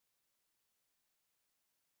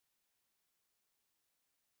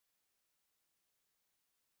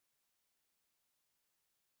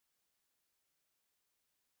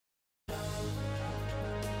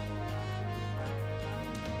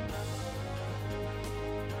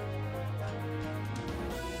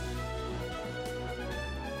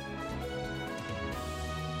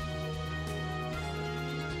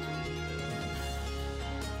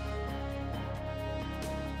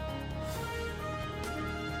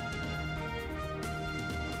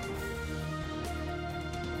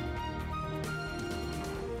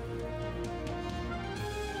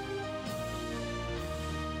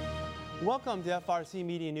Welcome to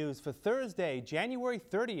FRCMedia News for Thursday, January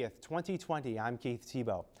 30th, 2020. I'm Keith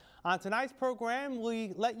Tebow. On tonight's program,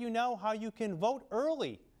 we let you know how you can vote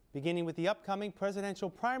early, beginning with the upcoming presidential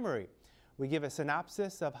primary. We give a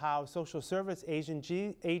synopsis of how social service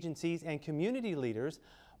agencies and community leaders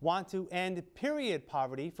want to end period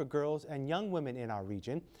poverty for girls and young women in our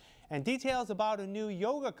region, and details about a new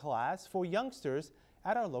yoga class for youngsters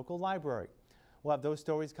at our local library. We'll have those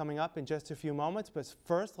stories coming up in just a few moments, but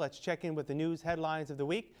first, let's check in with the news headlines of the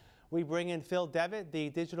week. We bring in Phil Devitt, the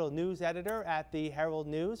digital news editor at the Herald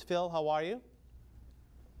News. Phil, how are you?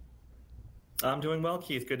 I'm doing well,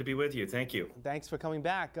 Keith. Good to be with you. Thank you. Thanks for coming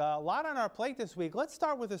back. A lot on our plate this week. Let's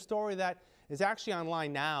start with a story that is actually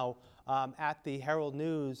online now at the Herald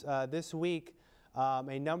News. This week,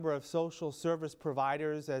 a number of social service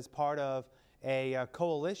providers, as part of a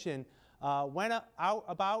coalition, went out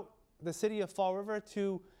about the city of Fall River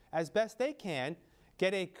to, as best they can,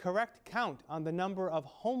 get a correct count on the number of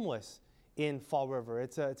homeless in Fall River.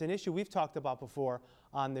 It's an issue we've talked about before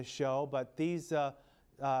on this show, but these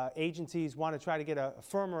agencies want to try to get a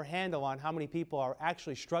firmer handle on how many people are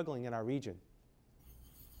actually struggling in our region.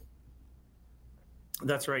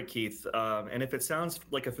 That's right, Keith. And if it sounds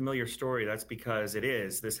like a familiar story, that's because it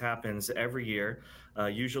is. This happens every year,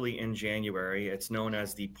 usually in January. It's known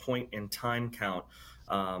as the point-in-time count.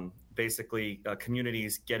 Basically,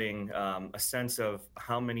 communities getting a sense of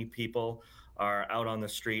how many people are out on the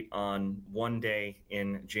street on one day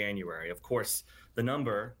in January. Of course, the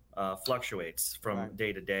number fluctuates from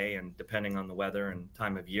day to day and depending on the weather and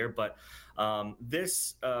time of year. But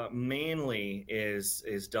this mainly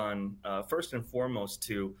is done first and foremost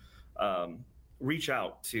to reach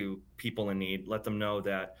out to people in need, let them know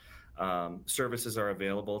that services are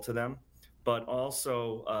available to them. But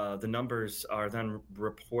also the numbers are then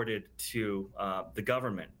reported to the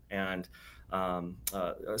government and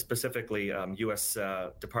specifically U.S.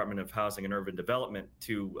 Department of Housing and Urban Development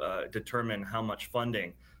to determine how much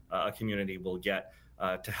funding a community will get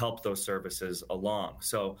to help those services along.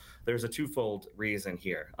 So there's a twofold reason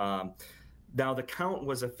here. Now, the count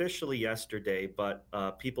was officially yesterday, but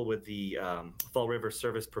people with the Fall River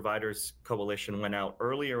Service Providers Coalition went out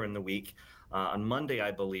earlier in the week, on Monday,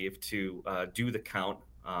 I believe, to do the count.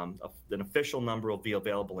 An official number will be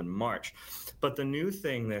available in March. But the new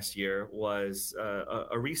thing this year was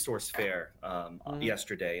a resource fair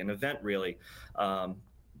yesterday, an event really,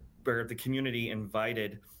 where the community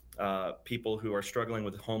invited people who are struggling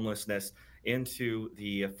with homelessness into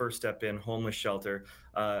the First Step In homeless shelter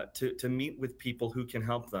to meet with people who can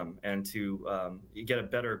help them and to get a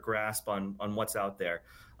better grasp on what's out there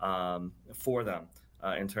for them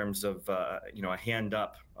in terms of a hand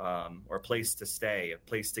up or a place to stay, a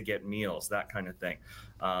place to get meals, that kind of thing.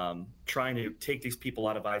 Trying to take these people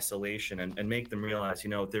out of isolation and make them realize,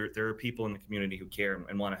 there are people in the community who care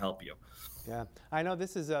and want to help you. Yeah, I know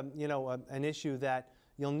this is an issue that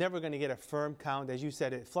you're never going to get a firm count. As you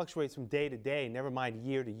said, it fluctuates from day to day, never mind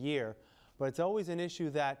year to year. But it's always an issue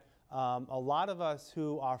that a lot of us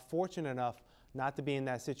who are fortunate enough not to be in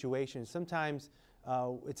that situation, sometimes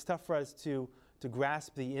it's tough for us to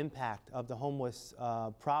grasp the impact of the homeless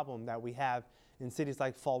problem that we have in cities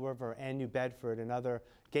like Fall River and New Bedford and other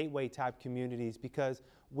gateway-type communities, because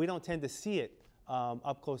we don't tend to see it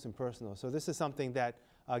up close and personal. So this is something that,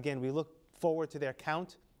 again, we look forward to their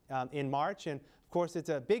count in March. And of course, it's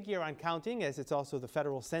a big year on counting, as it's also the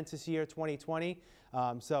federal census year 2020.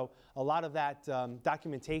 So a lot of that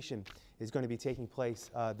documentation is going to be taking place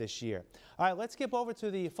this year. All right, let's skip over to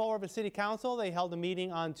the Fall River City Council. They held a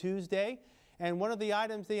meeting on Tuesday, and one of the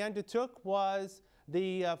items they undertook was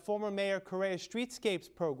the former Mayor Correa's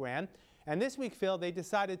Streetscapes program. And this week, Phil, they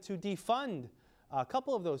decided to defund a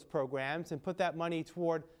couple of those programs and put that money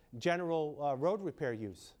toward general road repair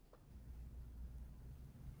use.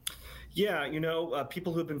 Yeah,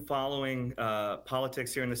 people who've been following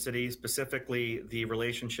politics here in the city, specifically the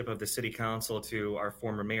relationship of the city council to our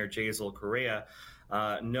former mayor, Jazel Correa,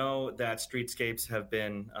 know that streetscapes have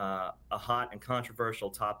been a hot and controversial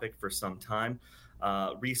topic for some time.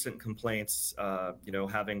 Recent complaints,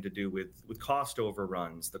 having to do with cost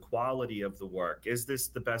overruns, the quality of the work. Is this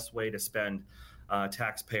the best way to spend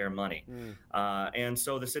taxpayer money? And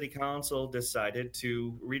so the city council decided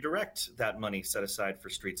to redirect that money set aside for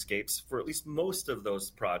streetscapes for at least most of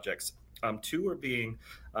those projects. Two are being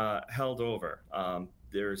held over.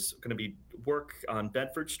 There's going to be work on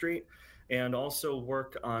Bedford Street and also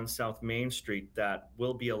work on South Main Street that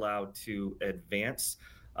will be allowed to advance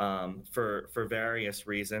for various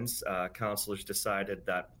reasons. Councilors decided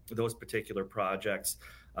that those particular projects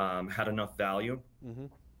had enough value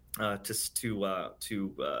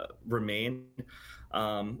to remain.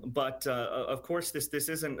 But of course, this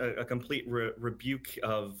isn't a complete rebuke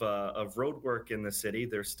of road work in the city.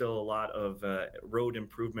 There's still a lot of road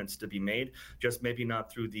improvements to be made, just maybe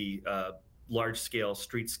not through the large-scale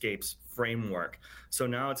streetscapes framework. So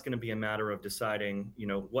now it's going to be a matter of deciding,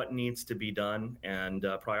 what needs to be done and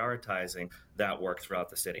prioritizing that work throughout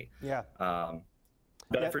the city. Yeah.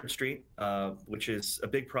 Bedford Street, which is a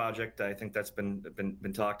big project, I think that's been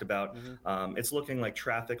talked about. Mm-hmm. It's looking like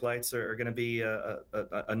traffic lights are going to be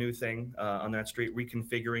a new thing on that street,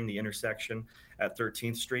 reconfiguring the intersection at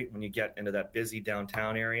 13th Street when you get into that busy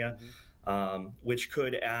downtown area, mm-hmm. Which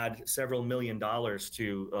could add several $1 million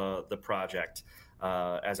to the project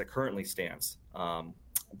as it currently stands.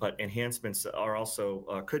 But enhancements are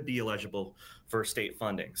also could be eligible for state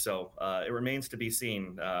funding. So it remains to be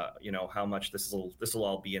seen, how much this will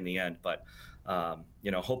all be in the end. But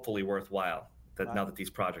hopefully worthwhile now that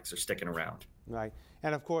these projects are sticking around. Right,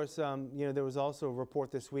 and of course, there was also a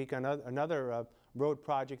report this week on another road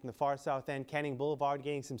project in the far south end, Canning Boulevard,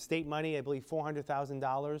 getting some state money. I believe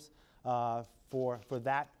 $400,000 for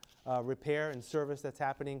that. Repair and service that's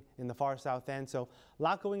happening in the far south end. So a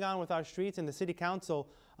lot going on with our streets and the city council.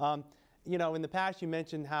 In the past you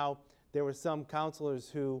mentioned how there were some councilors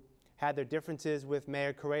who had their differences with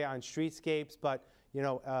Mayor Correa on streetscapes, but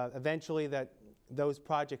eventually those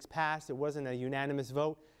projects passed. It wasn't a unanimous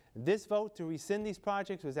vote. This vote to rescind these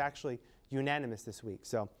projects was actually unanimous this week.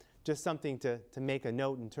 So just something to make a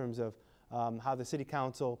note in terms of how the city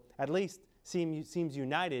council at least seems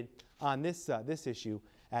united on this issue.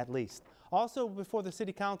 At least. Also, before the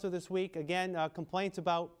city council this week, again, complaints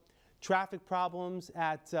about traffic problems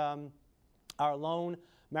at our lone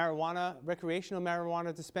recreational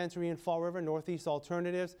marijuana dispensary in Fall River, Northeast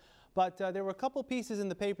Alternatives. But there were a couple pieces in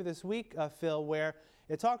the paper this week, Phil, where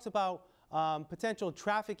it talks about potential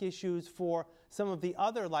traffic issues for some of the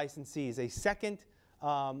other licensees. A second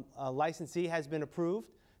licensee has been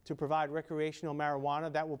approved to provide recreational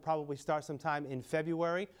marijuana. That will probably start sometime in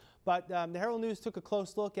February. But the Herald News took a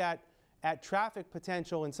close look at traffic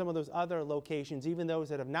potential in some of those other locations, even those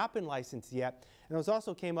that have not been licensed yet. And it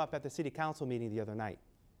also came up at the city council meeting the other night.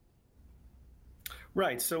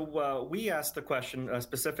 Right. So we asked the question,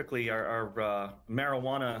 specifically our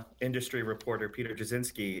marijuana industry reporter, Peter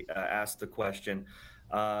Jasinski, asked the question,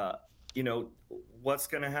 what's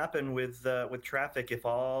going to happen with traffic if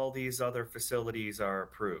all these other facilities are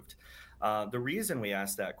approved? The reason we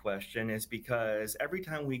asked that question is because every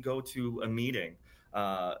time we go to a meeting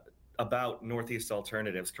about Northeast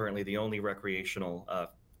Alternatives, currently the only recreational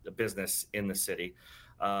business in the city,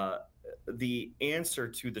 the answer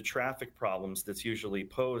to the traffic problems that's usually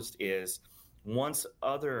posed is once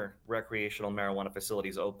other recreational marijuana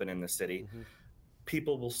facilities open in the city, mm-hmm.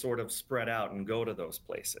 people will sort of spread out and go to those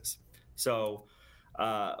places. So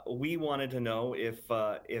we wanted to know if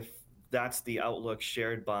that's the outlook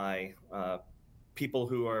shared by people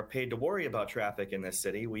who are paid to worry about traffic in this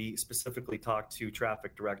city. We specifically talked to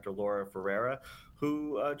Traffic Director Laura Ferreira,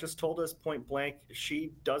 who just told us point blank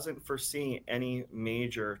she doesn't foresee any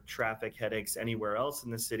major traffic headaches anywhere else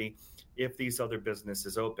in the city if these other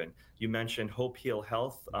businesses open. You mentioned Hope Heal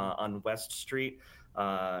Health on West Street.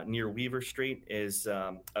 Near Weaver Street is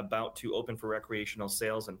about to open for recreational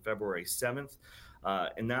sales on February 7th.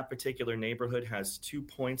 And that particular neighborhood has 2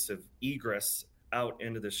 points of egress out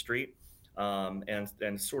into the street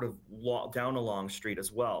and sort of down a long street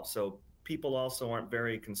as well. So people also aren't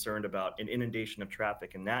very concerned about an inundation of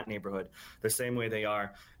traffic in that neighborhood the same way they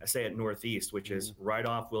are, say, at Northeast, which is right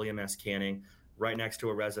off William S. Canning, right next to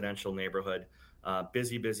a residential neighborhood.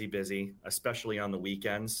 Busy, especially on the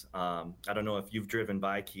weekends. I don't know if you've driven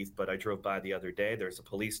by, Keith, but I drove by the other day. There's a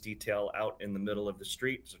police detail out in the middle of the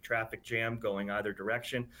street. There's a traffic jam going either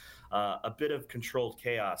direction. A bit of controlled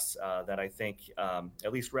chaos that I think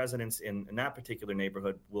at least residents in that particular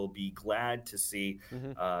neighborhood will be glad to see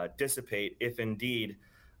dissipate if indeed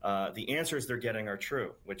the answers they're getting are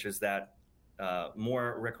true, which is that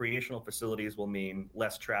more recreational facilities will mean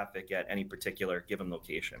less traffic at any particular given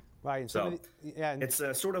location. Right. So it's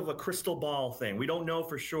a sort of a crystal ball thing. We don't know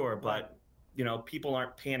for sure, but people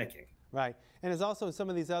aren't panicking. Right. And there's also some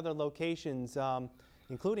of these other locations,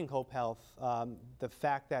 including Hope Health, the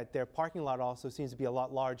fact that their parking lot also seems to be a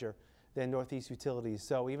lot larger than Northeast Utilities.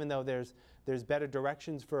 So even though there's better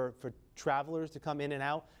directions for travelers to come in and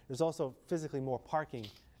out, there's also physically more parking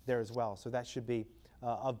there as well. So that should be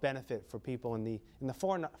of benefit for people in the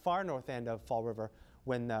far north end of Fall River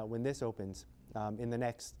when this opens in the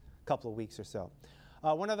next couple of weeks or so.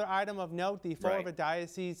 One other item of note: the Fall River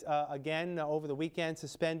Diocese again over the weekend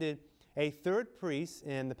suspended a third priest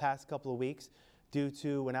in the past couple of weeks due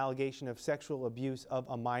to an allegation of sexual abuse of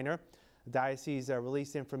a minor. The diocese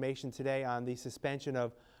released information today on the suspension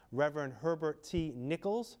of Reverend Herbert T.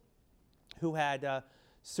 Nichols, who had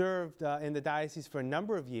served in the diocese for a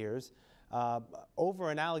number of years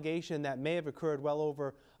over an allegation that may have occurred well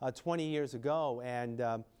over 20 years ago. And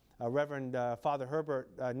Reverend Father Herbert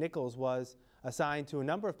Nichols was assigned to a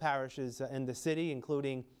number of parishes in the city,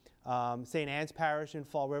 including St. Anne's Parish in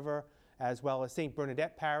Fall River, as well as St.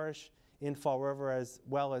 Bernadette Parish in Fall River, as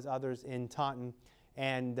well as others in Taunton,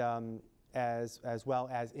 and as well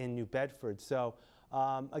as in New Bedford. So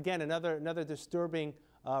again, another disturbing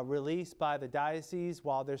release by the diocese.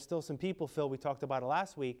 While there's still some people, Phil, we talked about it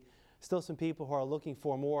last week, still some people who are looking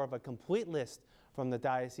for more of a complete list from the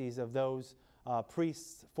diocese of those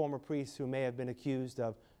priests, former priests who may have been accused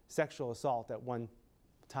of sexual assault at one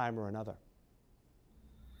time or another.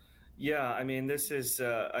 Yeah, I mean, this is,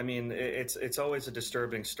 it's always a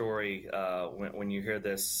disturbing story when you hear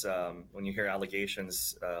this, when you hear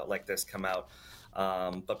allegations like this come out.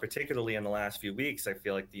 But particularly in the last few weeks, I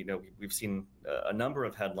feel like, we've seen a number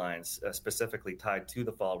of headlines specifically tied to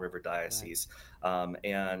the Fall River Diocese. Right.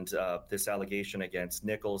 And this allegation against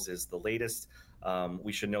Nichols is the latest.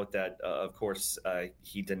 We should note that, of course,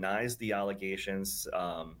 he denies the allegations.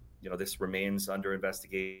 This remains under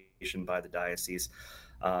investigation by the diocese.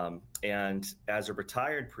 And as a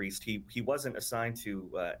retired priest, he wasn't assigned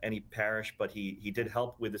to any parish, but he did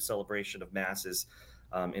help with the celebration of masses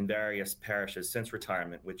in various parishes since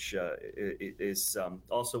retirement, which is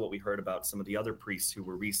also what we heard about some of the other priests who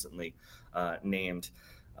were recently named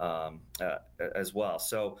as well.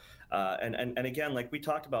 So, and again, like we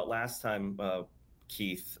talked about last time,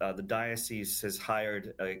 Keith, the diocese has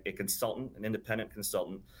hired a consultant, an independent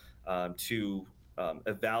consultant, to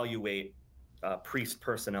evaluate priest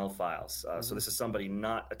personnel files. So this is somebody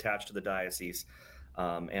not attached to the diocese.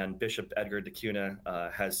 And Bishop Edgar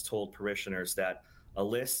DeCuna has told parishioners that a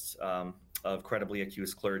list of credibly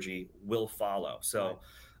accused clergy will follow. So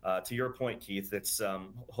to your point, Keith, it's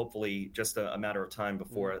hopefully just a matter of time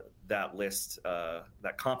before that list,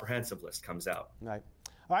 that comprehensive list comes out. Right.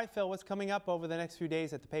 All right, Phil, what's coming up over the next few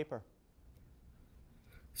days at the paper?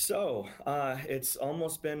 So it's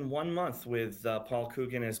almost been 1 month with Paul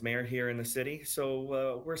Coogan as mayor here in the city.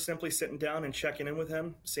 So we're simply sitting down and checking in with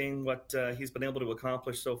him, seeing what he's been able to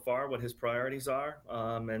accomplish so far, what his priorities are,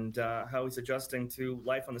 and how he's adjusting to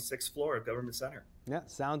life on the 6th floor of Government Center. Yeah,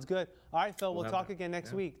 sounds good. All right, Phil, we'll talk again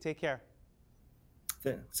next week. Take care.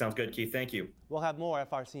 Sounds good, Keith. Thank you. We'll have more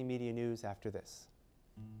FRC Media News after this.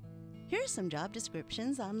 Here's some job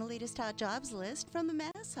descriptions on the latest hot jobs list from the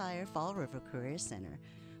Mass Hire Fall River Career Center.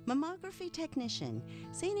 Mammography technician.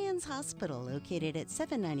 St. Anne's Hospital, located at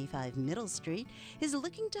 795 Middle Street, is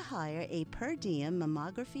looking to hire a per diem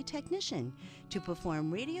mammography technician to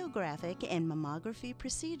perform radiographic and mammography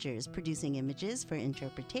procedures, producing images for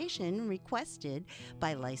interpretation requested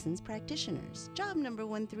by licensed practitioners. Job number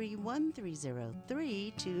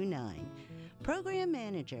 1313039. Program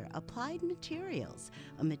Manager, Applied Materials,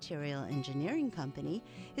 a material engineering company,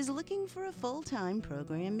 is looking for a full-time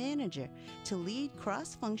program manager to lead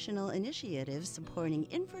cross-functional initiatives supporting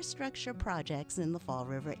infrastructure projects in the Fall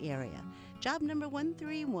River area. Job number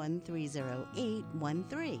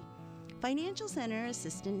 131300813. Financial Center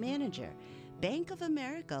Assistant Manager. Bank of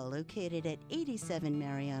America, located at 87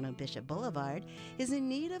 Mariano Bishop Boulevard, is in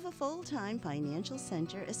need of a full-time financial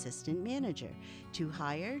center assistant manager to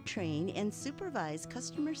hire, train, and supervise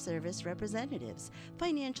customer service representatives,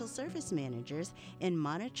 financial service managers, and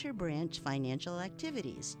monitor branch financial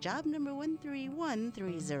activities. Job number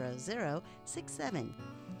 131300067.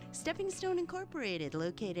 Stepping Stone Incorporated,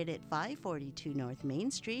 located at 542 North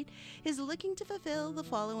Main Street, is looking to fulfill the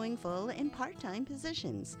following full and part-time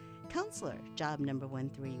positions. Counselor, job number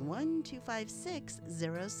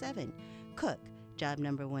 131-25607. Cook, job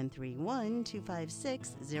number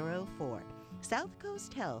 131-25604. South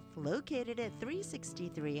Coast Health, located at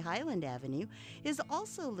 363 Highland Avenue, is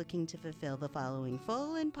also looking to fulfill the following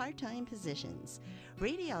full and part-time positions.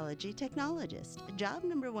 Radiology Technologist, job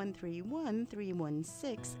number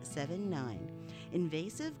 131-31679.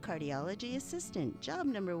 Invasive Cardiology Assistant, job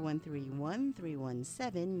number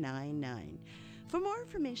 131-31799. For more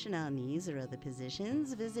information on these or other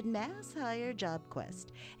positions, visit Mass Hire JobQuest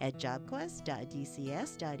at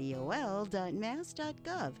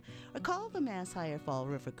jobquest.dcs.eol.mass.gov or call the Mass Hire Fall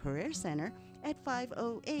River Career Center at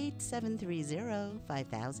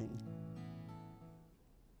 508-730-5000.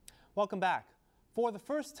 Welcome back. For the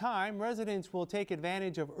first time, residents will take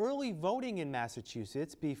advantage of early voting in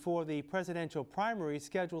Massachusetts before the presidential primary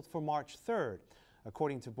scheduled for March 3rd.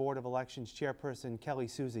 According to Board of Elections Chairperson Kelly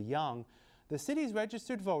Souza Young, the city's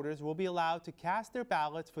registered voters will be allowed to cast their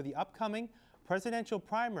ballots for the upcoming presidential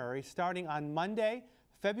primary starting on Monday,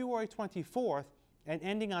 February 24th and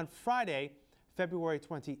ending on Friday, February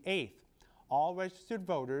 28th. All registered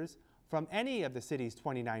voters from any of the city's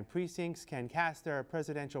 29 precincts can cast their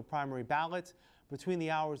presidential primary ballots between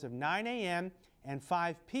the hours of 9 a.m. and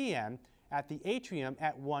 5 p.m. at the atrium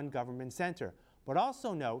at One Government Center. But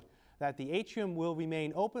also note that the atrium will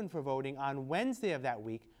remain open for voting on Wednesday of that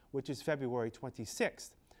week, which is February 26th.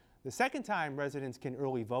 The second time residents can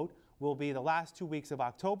early vote will be the last 2 weeks of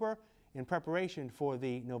October in preparation for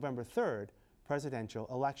the November 3rd presidential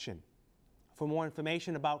election. For more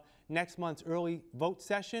information about next month's early vote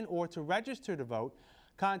session or to register to vote,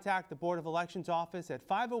 contact the Board of Elections office at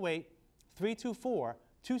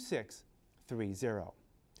 508-324-2630.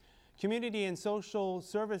 Community and Social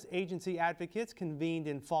Service Agency advocates convened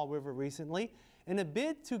in Fall River recently in a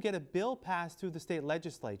bid to get a bill passed through the state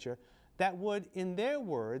legislature that would, in their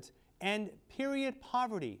words, end period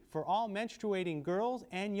poverty for all menstruating girls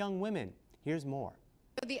and young women. Here's more.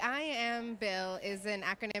 The IAM bill is an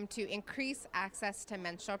acronym to increase access to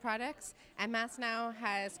menstrual products, and Mass Now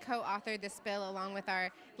has co-authored this bill along with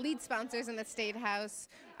our lead sponsors in the State House.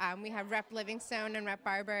 We have Rep. Livingstone and Rep.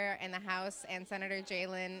 Barber in the House and Senator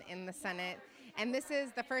Jalen in the Senate. And this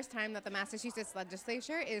is the first time that the Massachusetts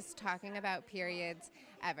legislature is talking about periods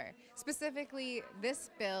ever. Specifically, this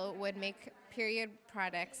bill would make period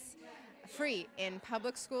products free in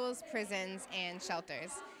public schools, prisons, and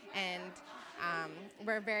shelters. And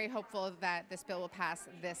we're very hopeful that this bill will pass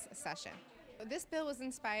this session. This bill was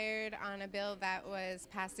inspired on a bill that was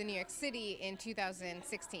passed in New York City in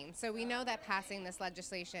 2016. So we know that passing this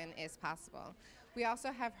legislation is possible. We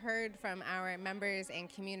also have heard from our members and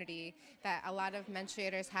community that a lot of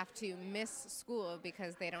menstruators have to miss school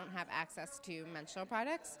because they don't have access to menstrual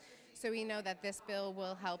products. So we know that this bill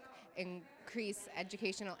will help increase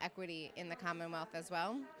educational equity in the Commonwealth as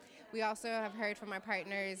well. We also have heard from our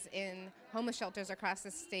partners in homeless shelters across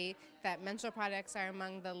the state that menstrual products are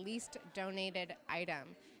among the least donated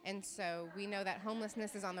item. And so we know that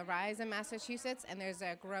homelessness is on the rise in Massachusetts, and there's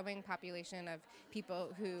a growing population of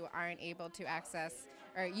people who aren't able to access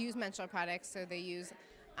or use menstrual products, so they use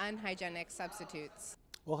unhygienic substitutes.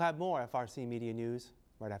 We'll have more FRC Media News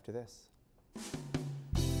right after this.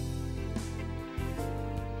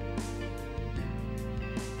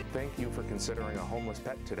 Thank you for considering a homeless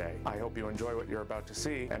pet today. I hope you enjoy what you're about to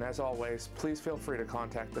see, and as always, please feel free to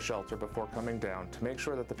contact the shelter before coming down to make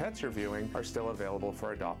sure that the pets you're viewing are still available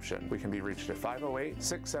for adoption. We can be reached at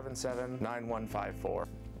 508-677-9154.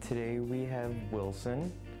 Today we have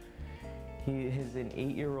Wilson. He is an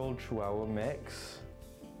 8-year-old Chihuahua mix.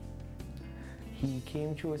 He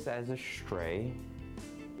came to us as a stray.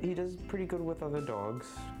 He does pretty good with other dogs.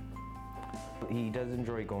 He does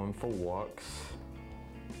enjoy going for walks.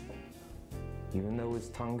 Even though his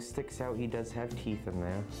tongue sticks out, he does have teeth in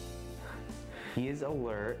there. He is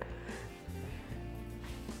alert.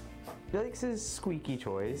 He likes his squeaky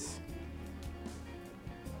toys.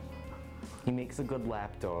 He makes a good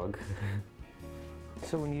lap dog.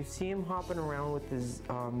 So when you see him hopping around with his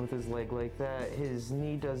leg like that, his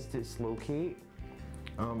knee does dislocate.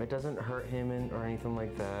 It doesn't hurt him or anything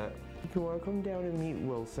like that. If you want to come down and meet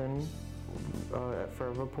Wilson at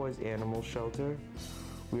Forever Paws Animal Shelter,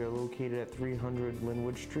 we are located at 300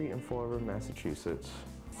 Linwood Street in Fall River, Massachusetts.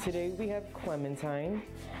 Today we have Clementine.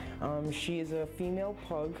 She is a female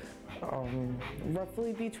pug,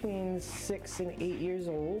 roughly between 6 and 8 years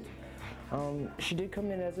old. She did come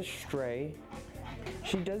in as a stray.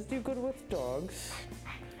 She does do good with dogs,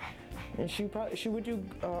 and she would do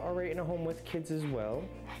all right in a home with kids as well.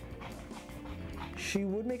 She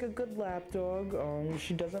would make a good lap dog.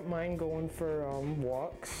 She doesn't mind going for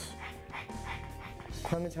walks.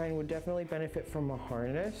 Clementine would definitely benefit from a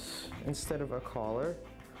harness instead of a collar.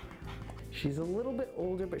 She's a little bit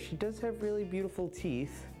older, but she does have really beautiful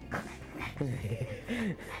teeth.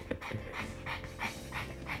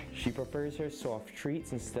 She prefers her soft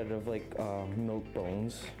treats instead of like milk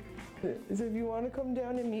bones. So if you want to come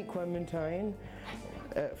down and meet Clementine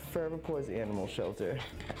at Forever Paws Animal Shelter.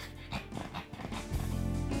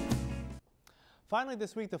 Finally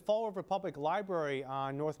this week, the Fall River Public Library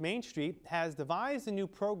on North Main Street has devised a new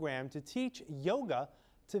program to teach yoga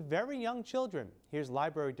to very young children. Here's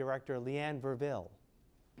Library Director Leanne Verville.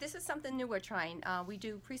 This is something new we're trying. We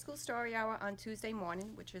do preschool story hour on Tuesday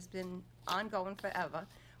morning, which has been ongoing forever.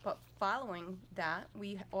 But following that,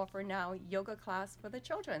 we offer now yoga class for the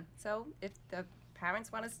children. So if the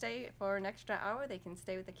parents want to stay for an extra hour, they can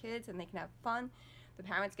stay with the kids and they can have fun. The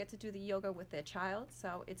parents get to do the yoga with their child.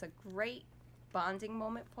 So it's a great bonding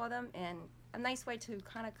moment for them, and a nice way to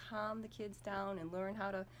kind of calm the kids down and learn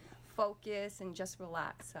how to focus and just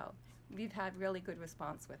relax. So we've had really good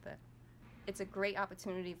response with it. It's a great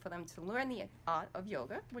opportunity for them to learn the art of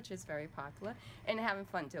yoga, which is very popular, and having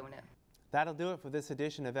fun doing it. That'll do it for this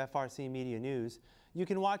edition of FRC Media News. You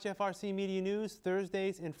can watch FRC Media News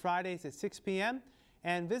Thursdays and Fridays at 6 p.m.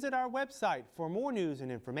 and visit our website for more news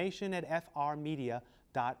and information at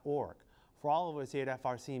frmedia.org. For all of us here at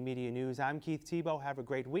FRC Media News, I'm Keith Tebow. Have a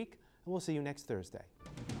great week, and we'll see you next Thursday.